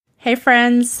Hey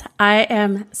friends, I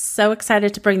am so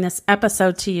excited to bring this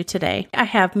episode to you today. I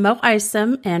have Mo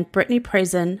Isom and Brittany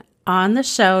Praisen on the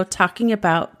show talking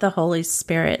about the Holy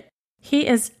Spirit. He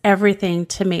is everything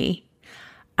to me.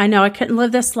 I know I couldn't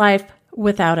live this life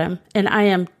without him, and I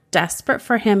am desperate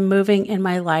for him moving in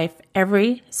my life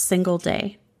every single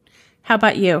day. How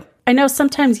about you? I know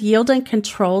sometimes yielding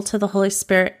control to the Holy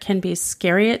Spirit can be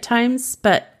scary at times,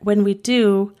 but when we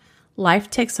do,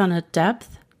 life takes on a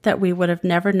depth that we would have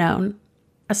never known.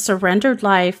 A surrendered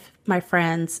life, my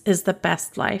friends, is the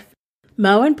best life.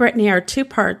 Mo and Brittany are two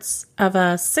parts of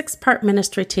a 6-part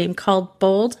ministry team called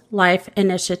Bold Life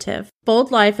Initiative. Bold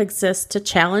Life exists to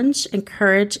challenge,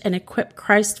 encourage, and equip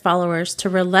Christ followers to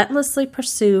relentlessly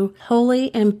pursue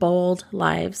holy and bold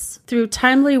lives. Through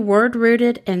timely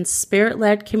word-rooted and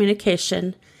spirit-led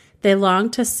communication, they long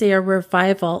to see a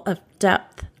revival of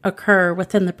depth occur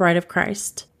within the bride of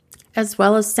Christ, as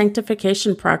well as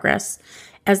sanctification progress,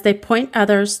 as they point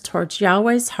others towards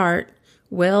Yahweh's heart,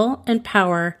 will, and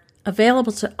power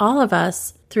available to all of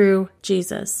us through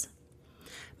Jesus.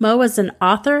 Mo is an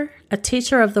author, a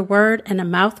teacher of the word, and a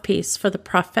mouthpiece for the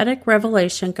prophetic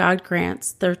revelation God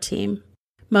grants their team.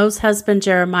 Mo's husband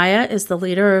Jeremiah is the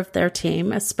leader of their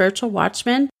team, a spiritual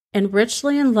watchman, and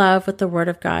richly in love with the word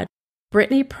of God.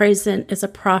 Brittany Praisen is a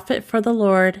prophet for the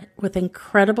Lord with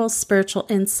incredible spiritual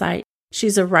insight.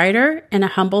 She's a writer and a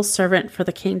humble servant for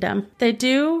the kingdom. They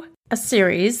do a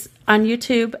series on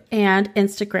YouTube and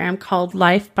Instagram called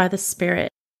Life by the Spirit.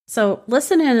 So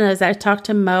listen in as I talk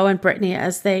to Mo and Brittany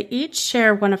as they each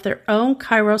share one of their own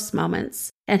Kairos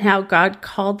moments and how God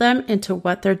called them into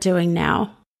what they're doing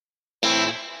now.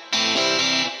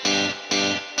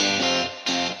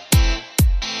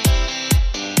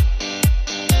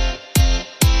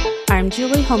 I'm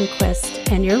Julie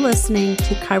Holmquist, and you're listening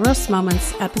to Kairos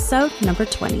Moments, episode number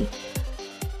 20.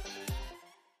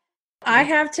 I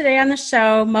have today on the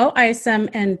show Mo Isom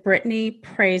and Brittany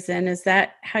Praisen. Is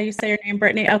that how you say your name,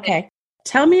 Brittany? Okay.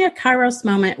 Tell me a Kairos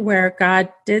moment where God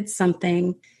did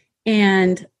something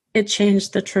and it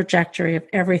changed the trajectory of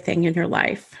everything in your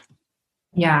life.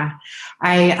 Yeah.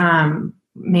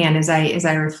 As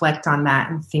I reflect on that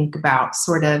and think about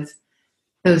sort of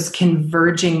those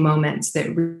converging moments that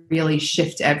really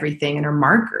shift everything and are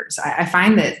markers. I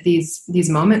find that these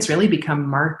moments really become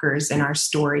markers in our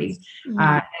story, in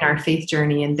our faith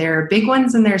journey. And there are big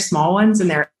ones and there are small ones and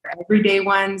there are everyday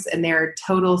ones and there are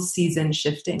total season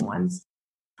shifting ones.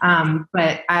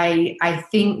 But I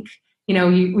think,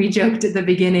 we joked at the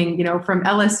beginning, from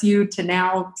LSU to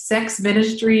now sex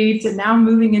ministry to now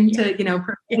moving into,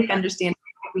 prophetic understanding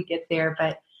how we get there.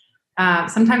 But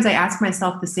sometimes I ask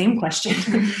myself the same question,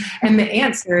 and the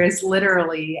answer is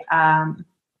literally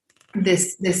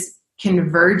this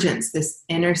convergence, this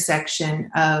intersection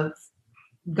of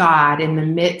God in the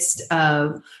midst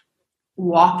of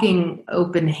walking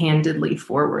open-handedly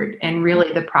forward, and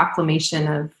really the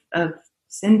proclamation of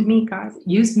send me, God,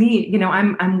 use me.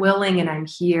 I'm willing and I'm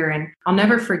here. And I'll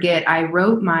never forget, I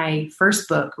wrote my first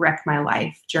book, Wreck My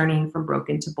Life, Journeying from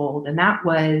Broken to Bold, and that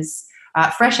was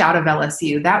fresh out of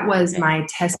LSU. That was my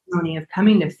testimony of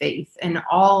coming to faith and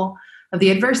all of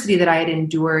the adversity that I had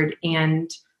endured, and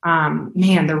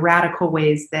the radical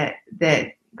ways that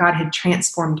God had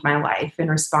transformed my life in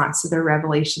response to the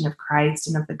revelation of Christ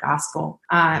and of the gospel.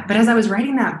 But as I was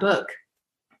writing that book,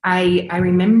 I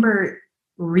remember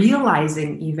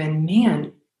realizing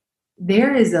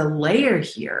there is a layer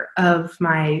here of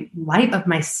my life, of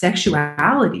my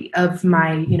sexuality, of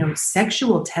my,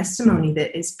 sexual testimony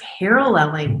that is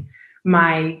paralleling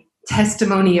my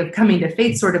testimony of coming to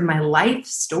faith, sort of my life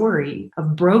story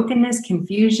of brokenness,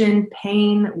 confusion,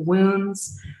 pain,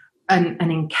 wounds,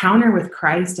 an encounter with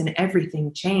Christ, and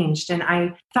everything changed. And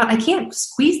I thought, I can't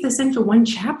squeeze this into one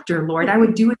chapter, Lord. I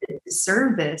would do it a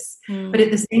disservice. But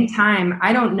at the same time,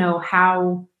 I don't know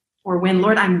how or when,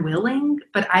 Lord, I'm willing,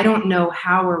 but I don't know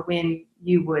how or when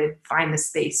you would find the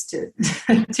space to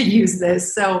to use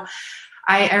this. So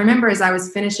I remember as I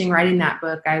was finishing writing that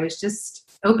book, I was just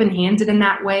open-handed in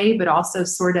that way, but also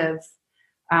sort of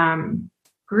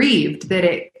grieved that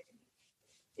it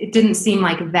didn't seem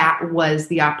like that was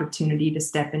the opportunity to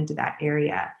step into that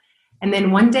area. And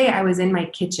then one day I was in my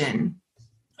kitchen,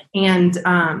 and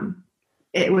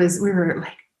we were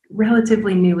like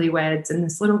relatively newlyweds in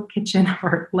this little kitchen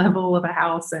or level of a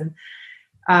house. And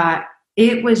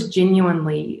it was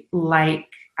genuinely like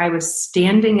I was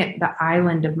standing at the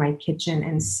island of my kitchen,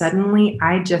 and suddenly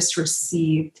I just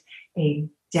received a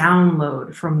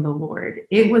download from the Lord.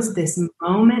 It was this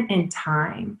moment in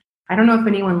time. I don't know if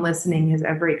anyone listening has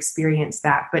ever experienced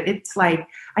that, but it's like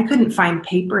I couldn't find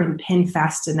paper and pen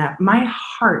fast enough. My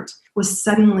heart was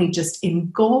suddenly just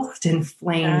engulfed in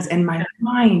flames, and my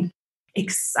mind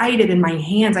excited, in my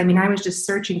hands. I mean, I was just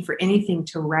searching for anything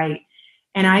to write.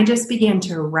 And I just began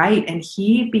to write, and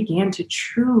he began to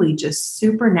truly just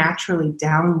supernaturally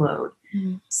download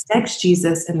Sex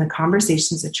Jesus and the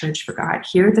Conversations of Church for God.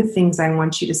 Here are the things I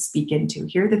want you to speak into.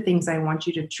 Here are the things I want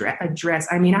you to address.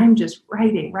 I mean, I'm just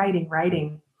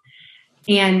writing.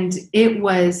 And it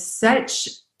was such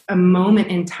a moment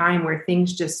in time where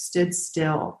things just stood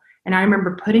still. And I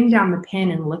remember putting down the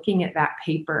pen and looking at that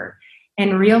paper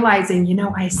and realizing,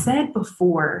 I said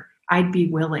before I'd be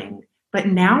willing, but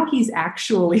now he's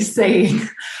actually saying,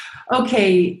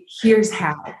 okay, here's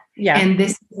how. Yeah. And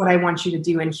this is what I want you to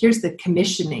do. And here's the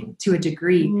commissioning to a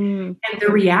degree. And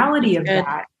the reality of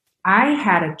that, I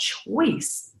had a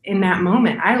choice in that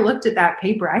moment. I looked at that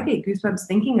paper. I get goosebumps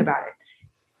thinking about it.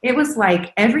 It was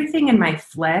like everything in my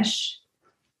flesh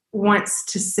wants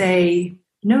to say,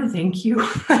 no, thank you.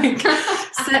 Like,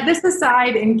 set this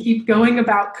aside and keep going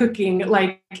about cooking,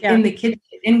 in the kitchen.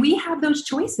 And we have those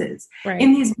choices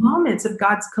in these moments of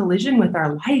God's collision with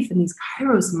our life, in these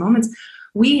Kairos moments.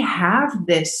 We have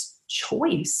this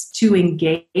choice to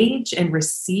engage and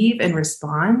receive and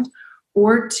respond,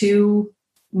 or to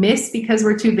miss because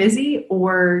we're too busy,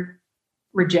 or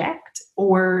reject,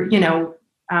 or,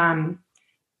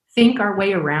 think our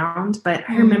way around. But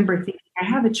I remember thinking, I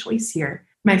have a choice here.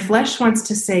 My flesh wants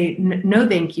to say, no,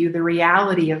 thank you. The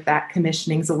reality of that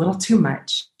commissioning is a little too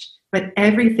much. But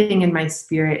everything in my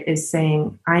spirit is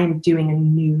saying, I am doing a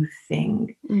new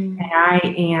thing.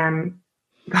 And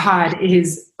God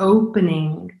is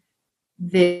opening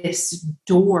this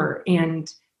door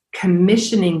and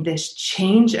commissioning this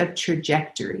change of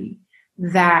trajectory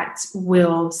that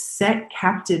will set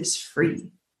captives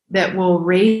free, that will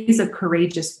raise a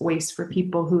courageous voice for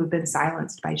people who have been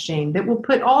silenced by shame, that will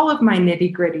put all of my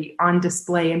nitty-gritty on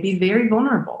display and be very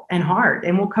vulnerable and hard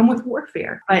and will come with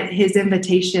warfare. But his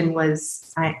invitation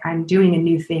was, I'm doing a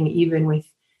new thing even with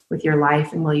your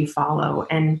life, and will you follow?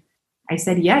 And I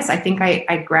said, yes. I think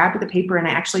I grabbed the paper and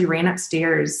I actually ran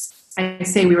upstairs. I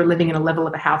say we were living in a level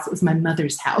of a house. It was my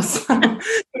mother's house.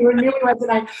 We were newlyweds,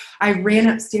 and I ran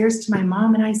upstairs to my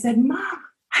mom and I said, Mom,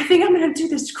 I think I'm going to do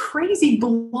this crazy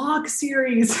blog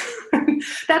series.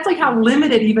 That's like how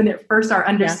limited even at first our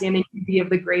understanding could be of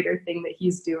the greater thing that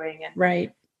he's doing.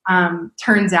 And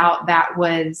turns out that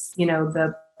was,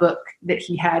 the book that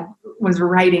he was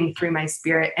writing through my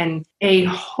spirit, and a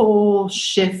whole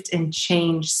shift and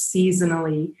change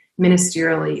seasonally,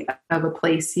 ministerially, of a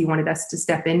place he wanted us to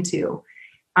step into.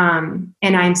 And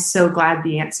I'm so glad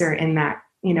the answer in that,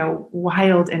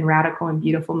 wild and radical and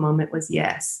beautiful moment was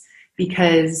yes.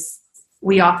 Because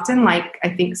we often, I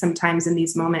think sometimes in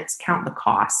these moments, count the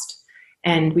cost,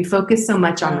 and we focus so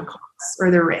much on the cost or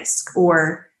the risk,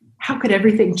 or how could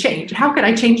everything change? How could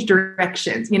I change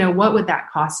directions? What would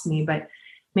that cost me? But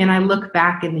man, I look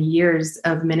back in the years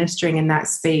of ministering in that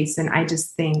space, and I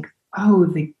just think, oh,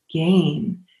 the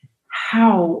gain.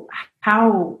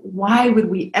 Why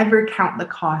would we ever count the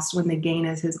cost when the gain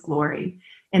is his glory?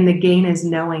 And the gain is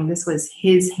knowing this was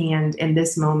his hand in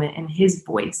this moment and his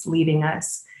voice leading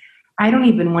us. I don't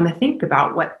even want to think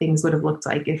about what things would have looked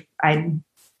like if I,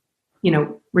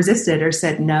 resisted or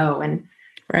said no. And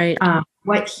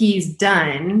what he's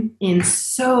done in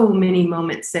so many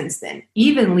moments since then,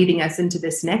 even leading us into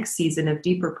this next season of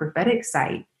deeper prophetic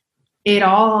sight, it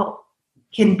all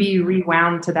can be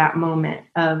rewound to that moment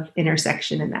of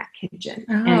intersection in that kitchen.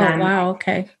 Oh, wow.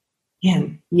 Okay.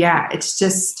 Yeah. It's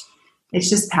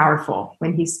just powerful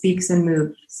when he speaks and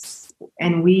moves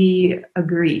and we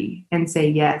agree and say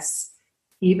yes,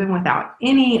 even without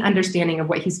any understanding of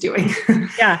what he's doing.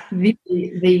 Yeah.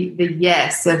 the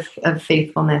yes of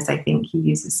faithfulness, I think he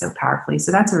uses so powerfully.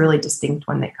 So that's a really distinct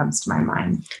one that comes to my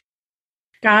mind.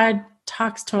 God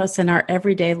talks to us in our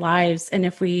everyday lives. And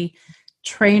if we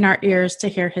train our ears to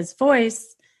hear his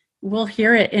voice, we'll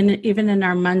hear it even in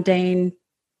our mundane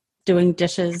doing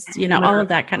dishes, all of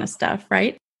that kind of stuff.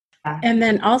 Right. And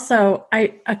then also a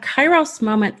Kairos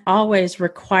moment always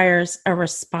requires a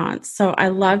response. So I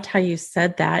loved how you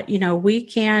said that. We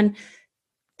can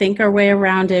think our way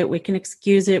around it. We can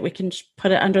excuse it. We can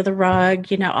put it under the rug,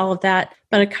 all of that.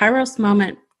 But a Kairos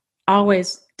moment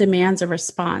always demands a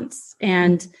response.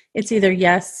 And it's either,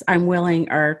 yes, I'm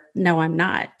willing, or no, I'm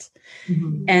not.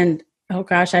 Mm-hmm. And oh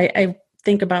gosh, I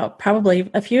think about probably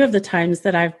a few of the times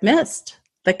that I've missed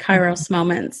the Kairos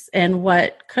moments and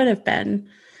what could have been.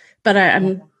 But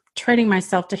I'm training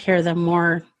myself to hear them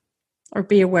more or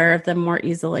be aware of them more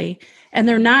easily. And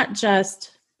they're not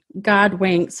just God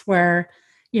winks where,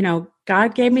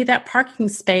 God gave me that parking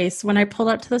space when I pulled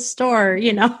up to the store.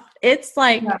 It's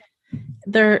like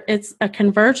it's a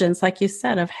convergence, like you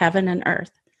said, of heaven and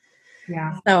earth.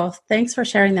 Yeah. So thanks for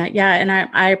sharing that. Yeah. And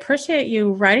I appreciate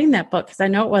you writing that book, because I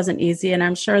know it wasn't easy, and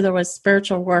I'm sure there was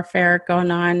spiritual warfare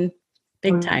going on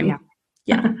big time. Yeah.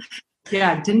 Yeah.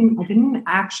 Yeah. I didn't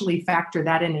actually factor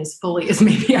that in as fully as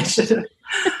maybe I should have,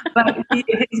 but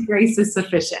his grace is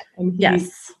sufficient, and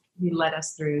he led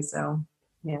us through. So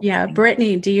yeah.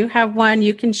 Brittany, do you have one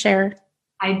you can share?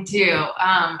 I do.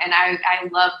 And I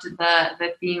loved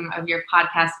the theme of your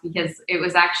podcast, because it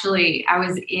was actually, I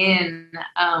was in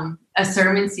a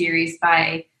sermon series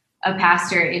by a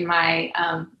pastor in my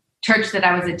church that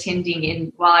I was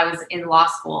attending while I was in law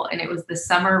school. And it was the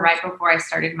summer right before I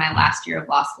started my last year of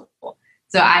law school.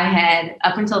 So I had,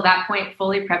 up until that point,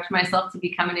 fully prepped myself to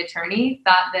become an attorney,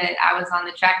 thought that I was on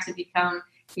the track to become,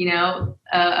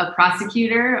 a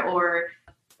prosecutor or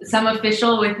some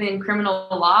official within criminal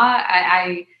law.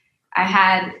 I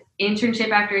had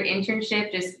internship after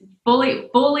internship, just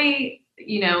fully,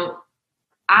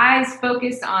 eyes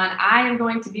focused on, I am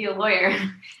going to be a lawyer.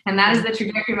 And that is the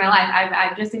trajectory of my life.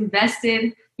 I've just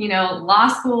invested, law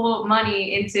school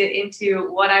money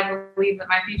into what I believe that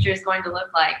my future is going to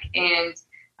look like. And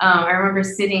I remember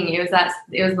sitting, it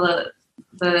was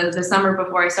the summer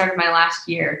before I started my last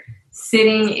year,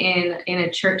 sitting in a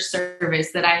church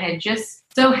service that I had just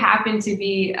so happened to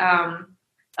be a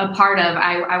part of.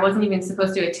 I wasn't even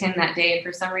supposed to attend that day. And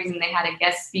for some reason they had a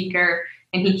guest speaker,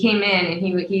 and he came in and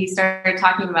he started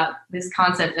talking about this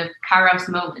concept of Kairos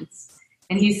moments.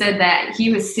 And he said that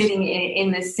he was sitting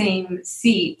in the same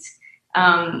seat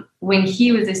when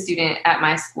he was a student at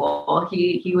my school.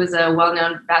 He was a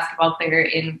well-known basketball player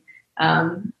in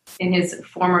his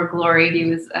former glory. He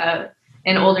was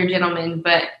an older gentleman,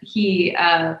 but he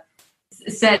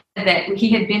said that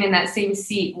he had been in that same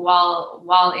seat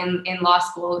while in law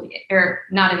school, or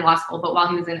not in law school, but while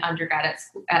he was in undergrad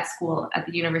at school at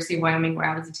the University of Wyoming, where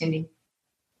I was attending.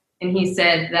 And he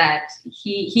said that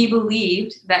he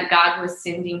believed that God was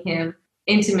sending him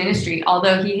into ministry,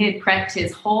 although he had prepped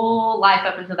his whole life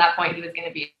up until that point. He was going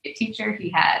to be a teacher. He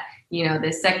had,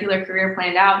 this secular career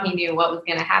planned out. He knew what was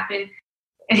going to happen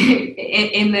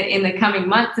in the coming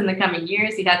months, in the coming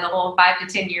years. He had the whole 5 to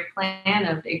 10 year plan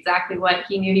of exactly what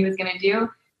he knew he was going to do.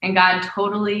 And God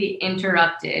totally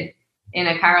interrupted in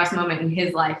a Kairos moment in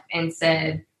his life and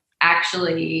said,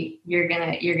 actually, you're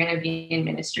gonna be in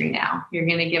ministry now. You're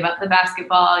gonna give up the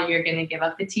basketball. You're gonna give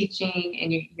up the teaching,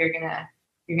 and you're gonna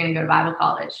go to Bible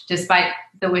college, despite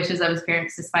the wishes of his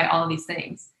parents, despite all of these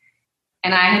things.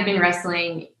 And I had been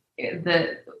wrestling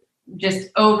just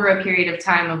over a period of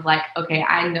time of like, okay,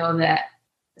 I know that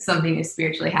something is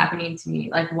spiritually happening to me,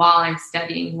 like while I'm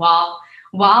studying, while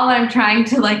I'm trying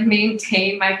to like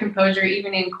maintain my composure,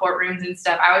 even in courtrooms and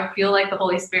stuff. I would feel like the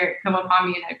Holy Spirit come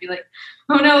upon me, and I'd be like,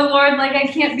 oh no, Lord, like I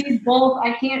can't be both.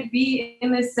 I can't be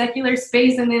in this secular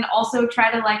space and then also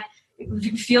try to like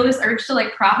feel this urge to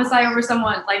like prophesy over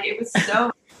someone. Like it was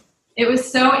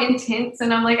so intense.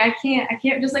 And I'm like, I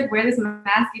can't just like wear this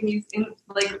mask and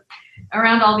like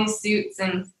around all these suits.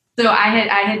 And so I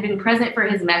had been present for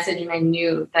his message, and I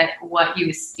knew that what he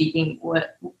was speaking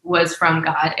was from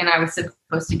God, and I was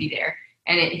supposed to be there.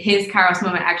 And his Kairos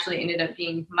moment actually ended up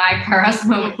being my Kairos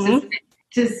moment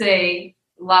to say,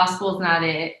 law school's not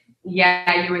it.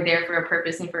 Yeah, you were there for a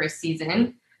purpose and for a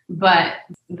season, but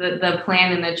the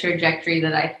plan and the trajectory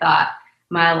that I thought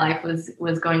my life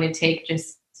was going to take,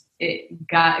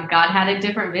 God had a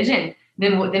different vision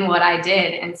than what I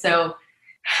did. And so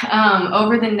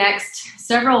over the next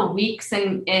several weeks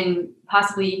and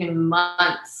possibly even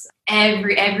months,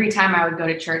 every time I would go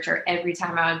to church, or every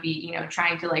time I would be,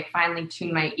 trying to like finally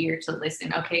tune my ear to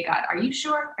listen. Okay, God, are you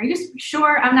sure? Are you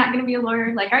sure I'm not going to be a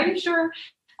lawyer? Like, are you sure?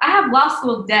 I have law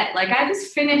school debt. Like I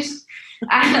just finished.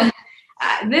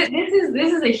 This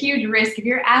is a huge risk. If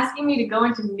you're asking me to go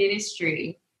into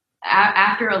ministry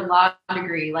after a law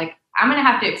degree, like I'm going to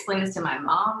have to explain this to my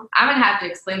mom. I'm going to have to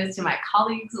explain this to my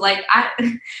colleagues. Like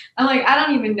I'm like, I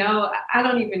don't even know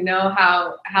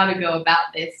how to go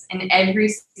about this. And every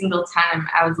single time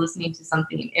I was listening to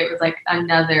something, it was like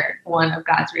another one of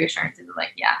God's reassurances.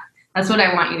 Like, yeah, that's what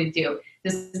I want you to do.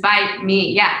 Despite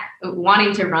me,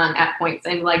 wanting to run at points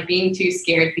and like being too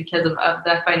scared because of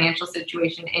the financial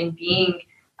situation and being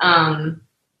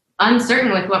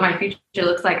uncertain with what my future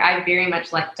looks like, I very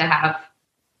much like to have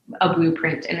a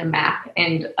blueprint and a map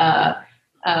and a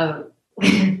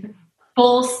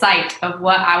full sight of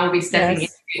what I will be stepping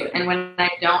into. And when I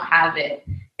don't have it,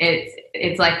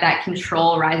 it's like that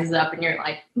control rises up, and you're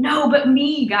like, no, but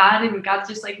me, God. And God's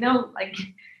just like, no, like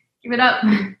give it up.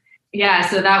 yeah,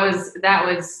 so that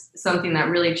was something that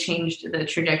really changed the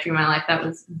trajectory of my life. That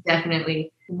was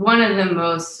definitely one of the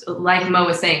most, like Mo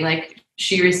was saying, like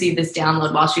she received this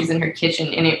download while she was in her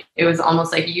kitchen, and it was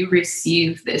almost like you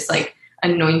receive this like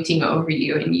anointing over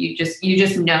you, and you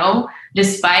just know,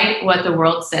 despite what the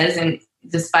world says and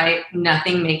despite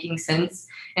nothing making sense,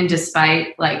 and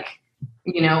despite like,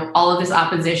 you know, all of this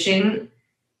opposition,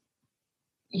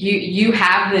 you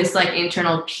have this like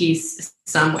internal peace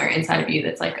somewhere inside of you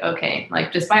that's like, okay,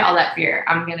 like despite all that fear,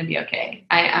 I'm going to be okay.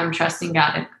 I'm trusting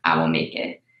God and I will make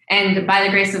it. And by the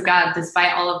grace of God,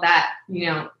 despite all of that, you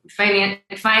know,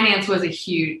 finance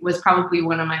was probably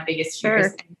one of my biggest fears.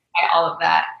 And despite all of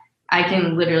that, I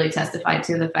can literally testify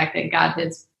to the fact that God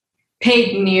has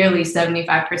paid nearly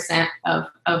 75%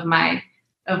 of my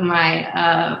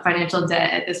financial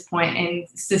debt at this point, and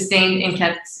sustained and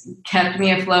kept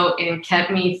me afloat and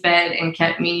kept me fed and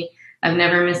I've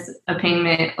never missed a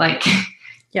payment. Like,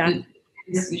 yeah,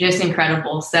 it's just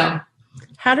incredible. So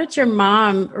how did your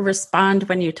mom respond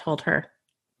when you told her?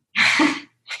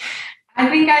 I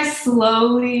think I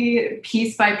slowly,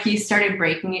 piece by piece, started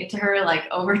breaking it to her, like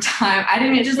over time. I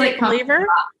didn't just like believe her.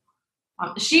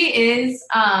 She is,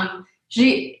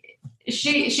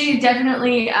 she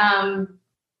definitely,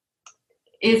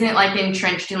 isn't like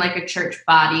entrenched in like a church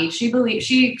body.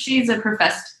 She's a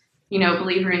professed, you know,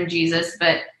 believer in Jesus,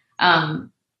 but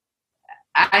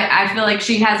I feel like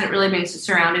she hasn't really been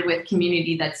surrounded with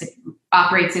community that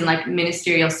operates in like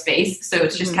ministerial space. So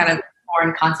it's just kind of a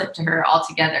foreign concept to her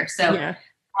altogether. So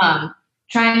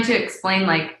trying to explain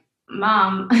like,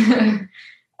 Mom,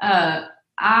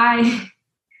 I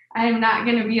am not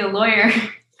going to be a lawyer.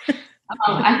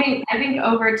 I think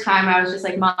over time I was just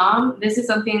like, Mom, this is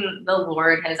something the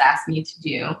Lord has asked me to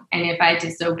do. And if I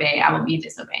disobey, I will be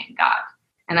disobeying God.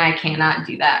 And I cannot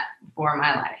do that for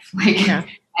my life. Like,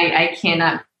 I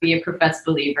cannot be a professed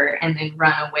believer and then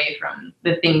run away from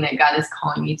the thing that God is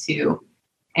calling me to.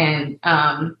 And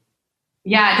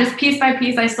just piece by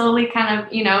piece, I slowly kind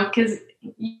of, you know, because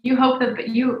you hope that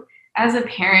you, as a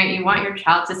parent, you want your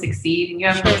child to succeed, and you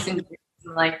have hopes and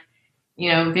like, you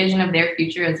know, vision of their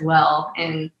future as well.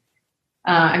 And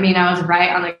I mean, I was right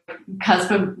on the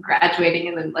cusp of graduating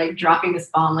and then like dropping this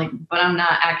bomb, like, but I'm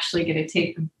not actually going to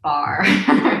take the bar.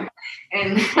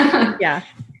 And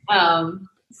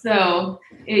so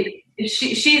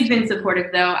she's been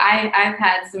supportive though. I've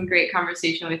had some great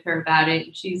conversation with her about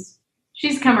it. She's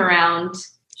come around.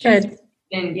 Good.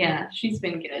 She's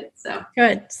been good. So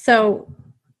good. So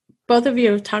both of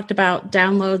you have talked about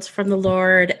downloads from the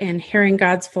Lord and hearing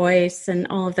God's voice and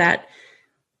all of that.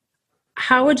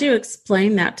 How would you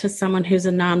explain that to someone who's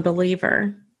a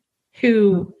non-believer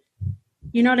who,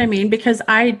 you know what I mean? Because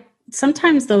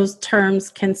sometimes those terms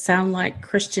can sound like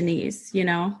Christianese, you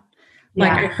know,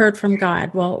 like I heard from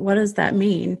God. Well, what does that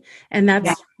mean? And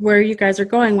that's where you guys are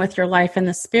going with your life in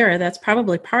the Spirit. That's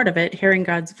probably part of it, hearing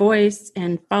God's voice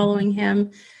and following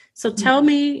him. So tell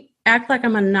me, act like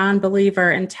I'm a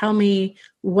non-believer and tell me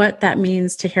what that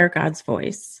means to hear God's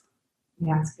voice.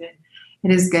 Yeah, it's good. It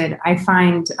is good. I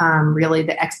find really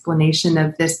the explanation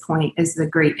of this point is the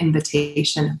great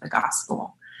invitation of the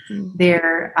gospel.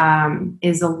 There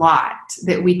is a lot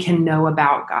that we can know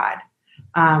about God,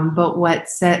 but what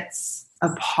sets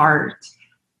apart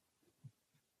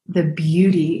the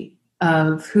beauty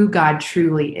of who God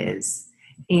truly is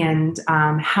and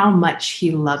how much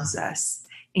he loves us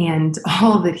and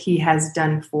all that he has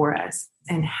done for us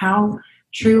and how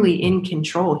truly in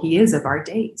control he is of our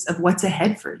days, of what's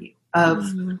ahead for you, of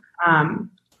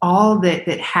all that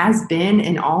has been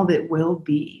and all that will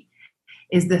be,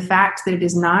 is the fact that it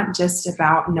is not just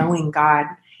about knowing God.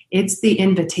 It's the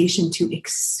invitation to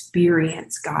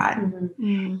experience God.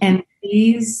 And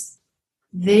these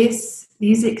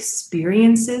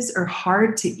experiences are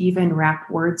hard to even wrap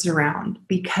words around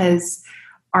because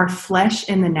our flesh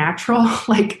and the natural,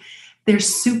 like they're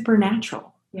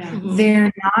supernatural.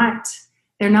 They're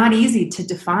not easy to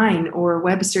define, or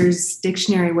Webster's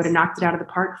dictionary would have knocked it out of the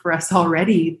park for us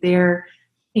already. They're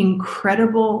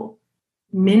incredible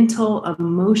mental,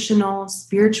 emotional,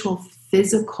 spiritual,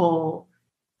 physical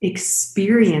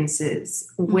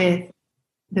experiences with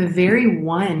the very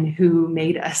one who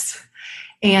made us.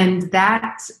 And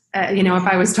that, if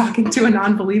I was talking to a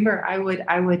non-believer, I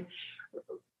would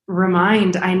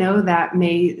remind, I know that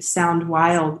may sound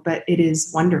wild, but it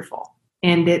is wonderful.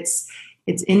 And it's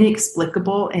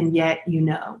inexplicable. And yet,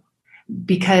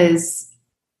 because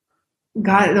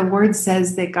God, the word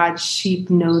says that God's sheep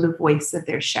know the voice of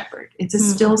their shepherd. It's a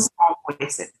still small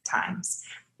voice at times.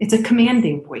 It's a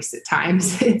commanding voice at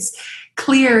times. It's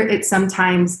clear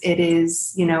sometimes it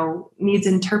is, needs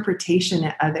interpretation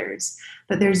at others,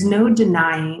 but there's no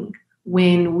denying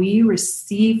when we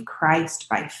receive Christ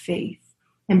by faith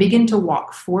and begin to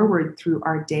walk forward through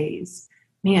our days,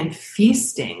 man,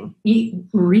 feasting,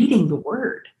 reading the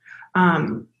word,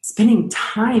 spending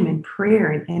time in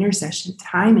prayer and intercession,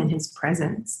 time in his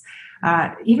presence.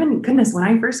 Even, goodness, when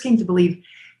I first came to believe,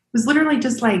 it was literally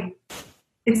just like,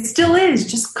 it still is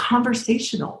just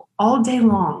conversational all day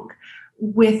long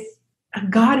with a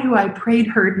God who I prayed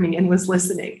heard me and was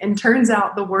listening. And turns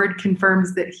out the word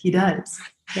confirms that he does.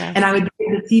 Yes. And I would be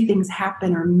able to see things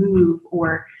happen or move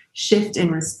or shift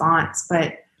in response.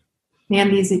 But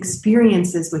man, these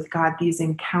experiences with God, these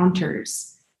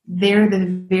encounters, they're the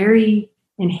very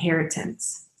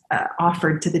inheritance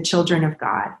offered to the children of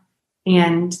God.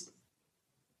 And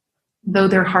though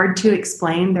they're hard to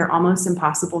explain, they're almost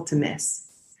impossible to miss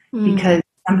because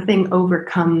something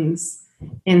overcomes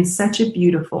in such a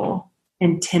beautiful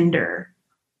and tender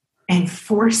and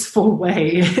forceful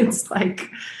way. It's like,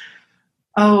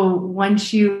 oh,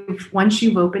 once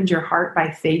you've opened your heart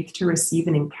by faith to receive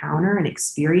an encounter, an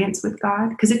experience with God,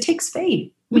 because it takes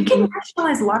faith. We can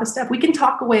rationalize a lot of stuff. We can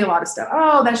talk away a lot of stuff.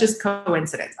 Oh, that's just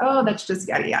coincidence. Oh, that's just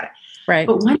yada, yada. Right.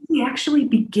 But when we actually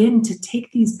begin to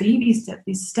take these baby steps,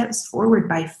 these steps forward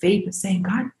by faith of saying,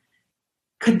 God,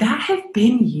 could that have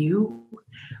been you?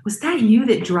 Was that you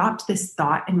that dropped this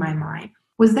thought in my mind?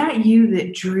 Was that you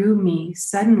that drew me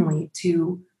suddenly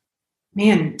to,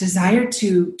 man, desire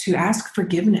to ask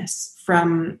forgiveness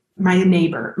from my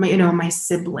neighbor, my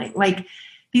sibling? Like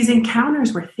these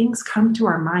encounters where things come to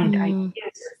our mind, ideas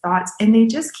or thoughts, and they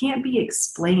just can't be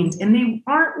explained, and they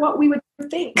aren't what we would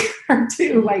think or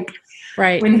do. Like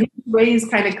when his ways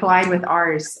kind of collide with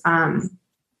ours,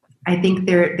 I think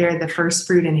they're the first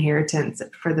fruit inheritance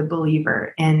for the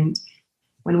believer. And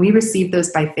when we receive those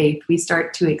by faith, we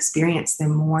start to experience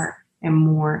them more and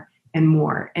more and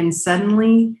more. And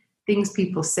suddenly things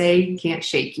people say can't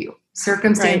shake you.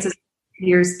 Circumstances,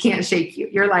 years can't shake you.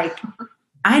 You're like,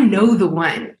 I know the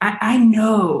one. I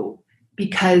know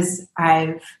because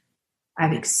I've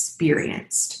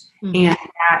experienced. And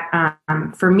that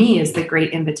for me is the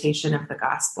great invitation of the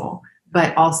gospel,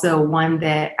 but also one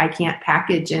that I can't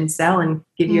package and sell and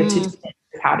give you a tutorial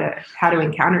of how to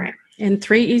encounter it. In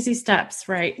 3 easy steps,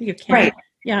 right? You can. Right.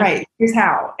 Yeah. Right. Here's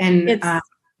how. And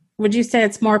would you say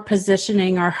it's more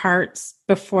positioning our hearts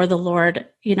before the Lord,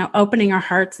 opening our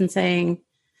hearts and saying,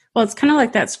 well, it's kind of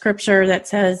like that scripture that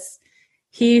says,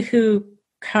 he who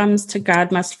comes to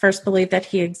God must first believe that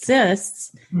he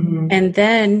exists, and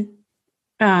then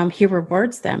he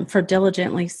rewards them for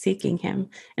diligently seeking him.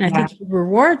 And I think he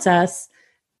rewards us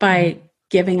by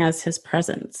giving us his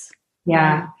presence.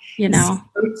 Yeah.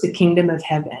 It's the kingdom of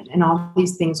heaven, and all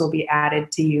these things will be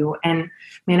added to you. And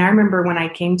man, I remember when I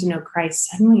came to know Christ,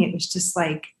 suddenly it was just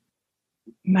like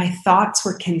my thoughts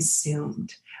were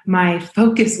consumed. My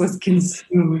focus was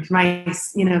consumed. My,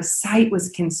 sight was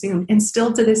consumed. And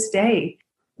still to this day,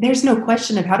 there's no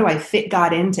question of how do I fit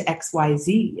God into X, Y,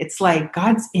 Z. It's like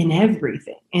God's in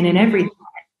everything and in every thought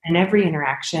and every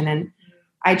interaction. And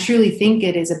I truly think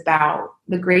it is about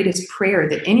the greatest prayer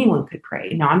that anyone could pray,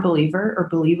 non-believer or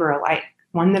believer alike.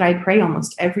 One that I pray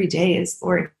almost every day is,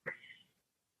 Lord,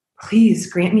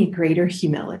 please grant me greater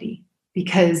humility,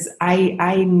 because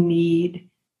I need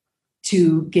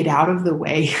to get out of the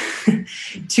way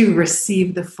to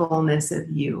receive the fullness of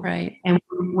you. Right. And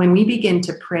when we begin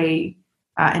to pray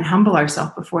and humble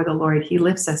ourselves before the Lord, he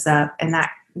lifts us up, and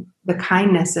that the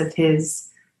kindness of his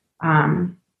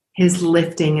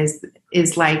lifting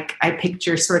is like, I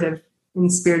picture sort of in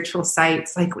spiritual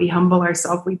sights, like we humble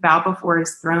ourselves, we bow before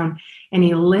his throne, and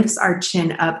he lifts our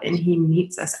chin up and he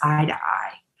meets us eye to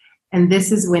eye. And this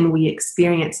is when we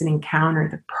experience and encounter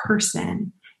the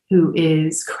person who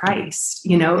is Christ,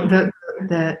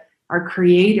 our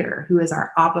creator, who is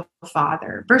our Abba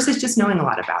Father, versus just knowing a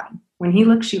lot about him. When he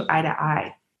looks you eye to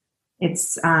eye,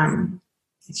 it's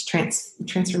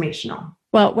transformational.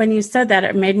 Well, when you said that,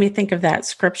 it made me think of that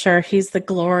scripture, he's the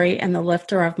glory and the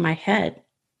lifter of my head.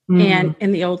 And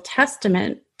in the Old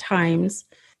Testament times,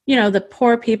 the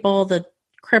poor people, the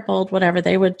crippled, whatever,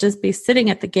 they would just be sitting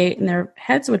at the gate and their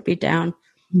heads would be down.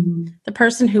 The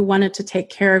person who wanted to take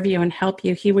care of you and help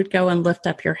you, he would go and lift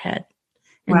up your head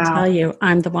and tell you,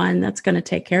 I'm the one that's going to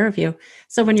take care of you.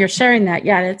 So when you're sharing that,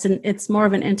 it's more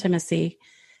of an intimacy.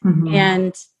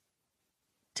 And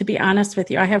to be honest with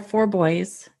you, I have 4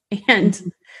 boys,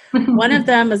 and one of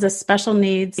them is a special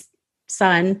needs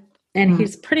son, and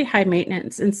he's pretty high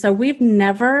maintenance. And so we've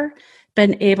never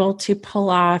been able to pull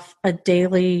off a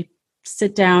daily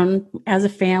sit down as a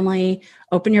family,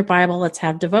 open your Bible, let's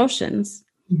have devotions.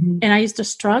 And I used to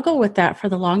struggle with that for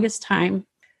the longest time.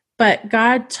 But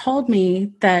God told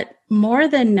me that more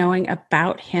than knowing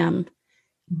about him,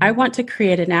 I want to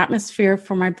create an atmosphere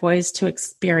for my boys to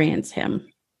experience him.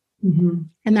 Mm-hmm.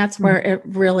 And that's where it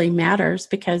really matters,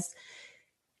 because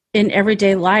in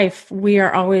everyday life, we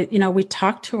are always, we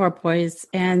talk to our boys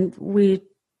and we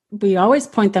always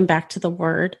point them back to the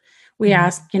word. We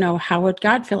ask, how would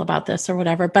God feel about this or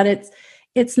whatever, but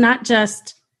it's not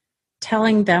just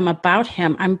telling them about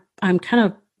him. I'm kind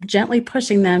of gently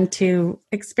pushing them to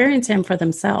experience him for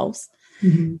themselves.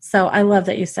 Mm-hmm. So I love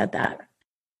that you said that.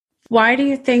 Why do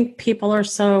you think people are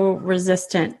so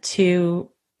resistant to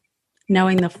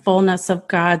knowing the fullness of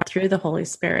God through the Holy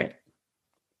Spirit?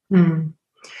 Mm.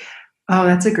 Oh,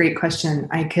 that's a great question.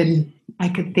 I could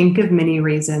think of many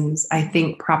reasons. I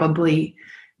think probably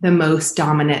the most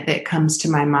dominant that comes to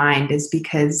my mind is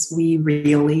because we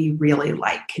really, really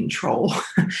like control.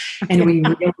 And we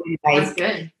really like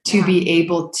to be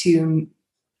able to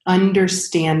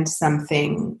understand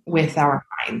something with our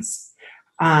minds.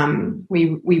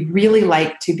 We really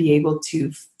like to be able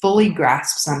to fully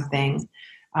grasp something,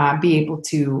 be able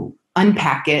to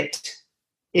unpack it.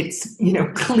 It's, clear.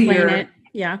 Explain it.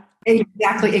 Yeah.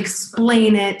 Exactly.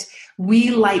 Explain it. We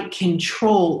like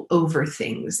control over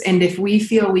things. And if we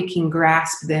feel we can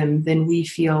grasp them, then we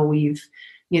feel we've,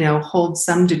 hold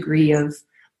some degree of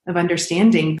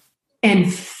understanding.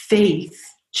 And faith,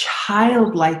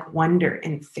 childlike wonder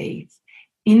and faith,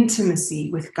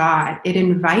 intimacy with God, it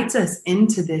invites us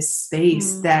into this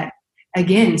space that,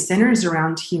 again, centers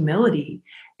around humility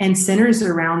and centers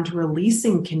around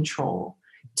releasing control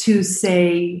to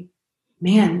say,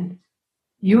 man,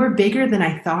 you are bigger than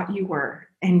I thought you were.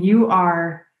 And you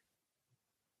are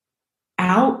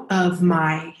out of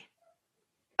my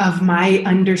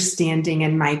understanding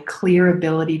and my clear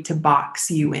ability to box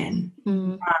you in.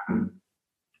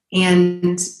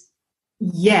 And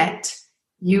yet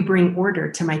you bring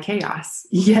order to my chaos.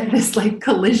 Yet this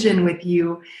collision with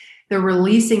you, the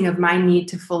releasing of my need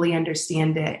to fully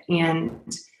understand it,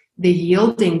 and the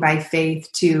yielding by faith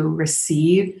to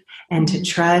receive and to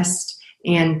trust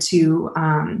and to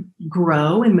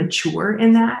grow and mature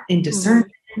in that, in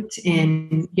discernment,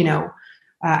 in,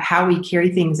 how we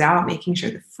carry things out, making sure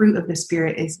the fruit of the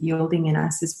Spirit is yielding in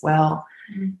us as well.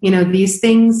 These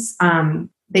things,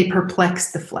 they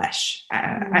perplex the flesh.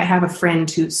 I have a friend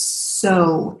who's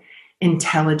so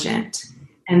intelligent,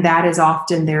 and that is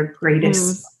often their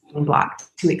greatest block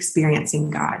to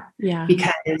experiencing God. Yeah.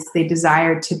 Because they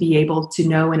desire to be able to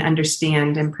know and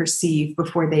understand and perceive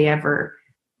before they ever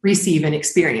receive an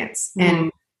experience.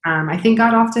 And I think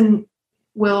God often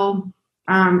will,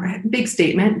 big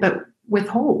statement, but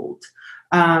withhold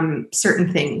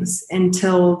certain things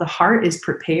until the heart is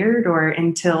prepared, or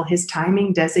until his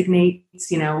timing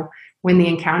designates, when the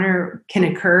encounter can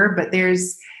occur. But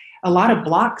there's a lot of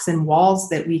blocks and walls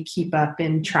that we keep up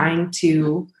in trying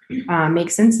to make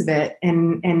sense of it,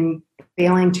 and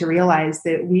failing to realize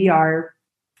that we are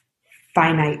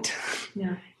finite.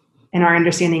 Yeah. And our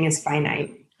understanding is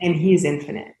finite, and he is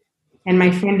infinite. And my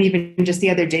friend even just the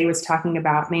other day was talking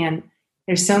about, man,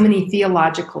 there's so many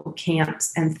theological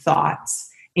camps and thoughts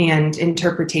and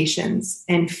interpretations,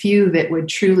 and few that would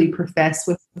truly profess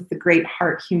with the great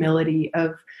heart humility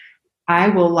of, I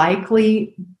will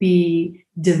likely be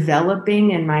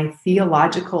developing in my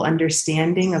theological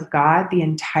understanding of God the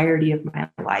entirety of my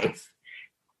life.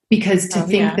 Because to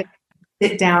think that I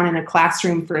sit down in a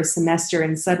classroom for a semester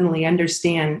and suddenly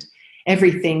understand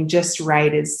everything just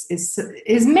right is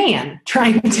man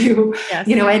trying to,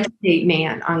 educate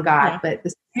man on God. Yeah. But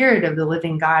the Spirit of the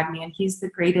living God, man, he's the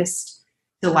greatest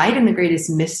delight and the greatest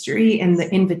mystery. And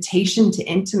the invitation to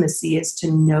intimacy is to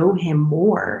know him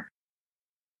more.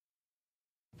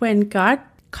 When God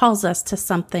calls us to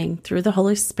something through the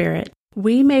Holy Spirit,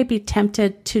 we may be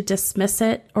tempted to dismiss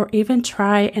it or even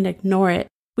try and ignore it.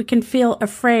 We can feel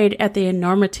afraid at the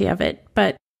enormity of it,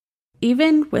 but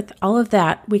even with all of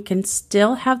that, we can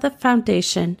still have the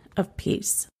foundation of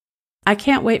peace. I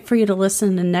can't wait for you to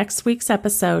listen to next week's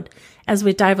episode as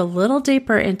we dive a little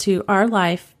deeper into our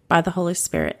life by the Holy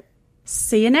Spirit.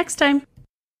 See you next time.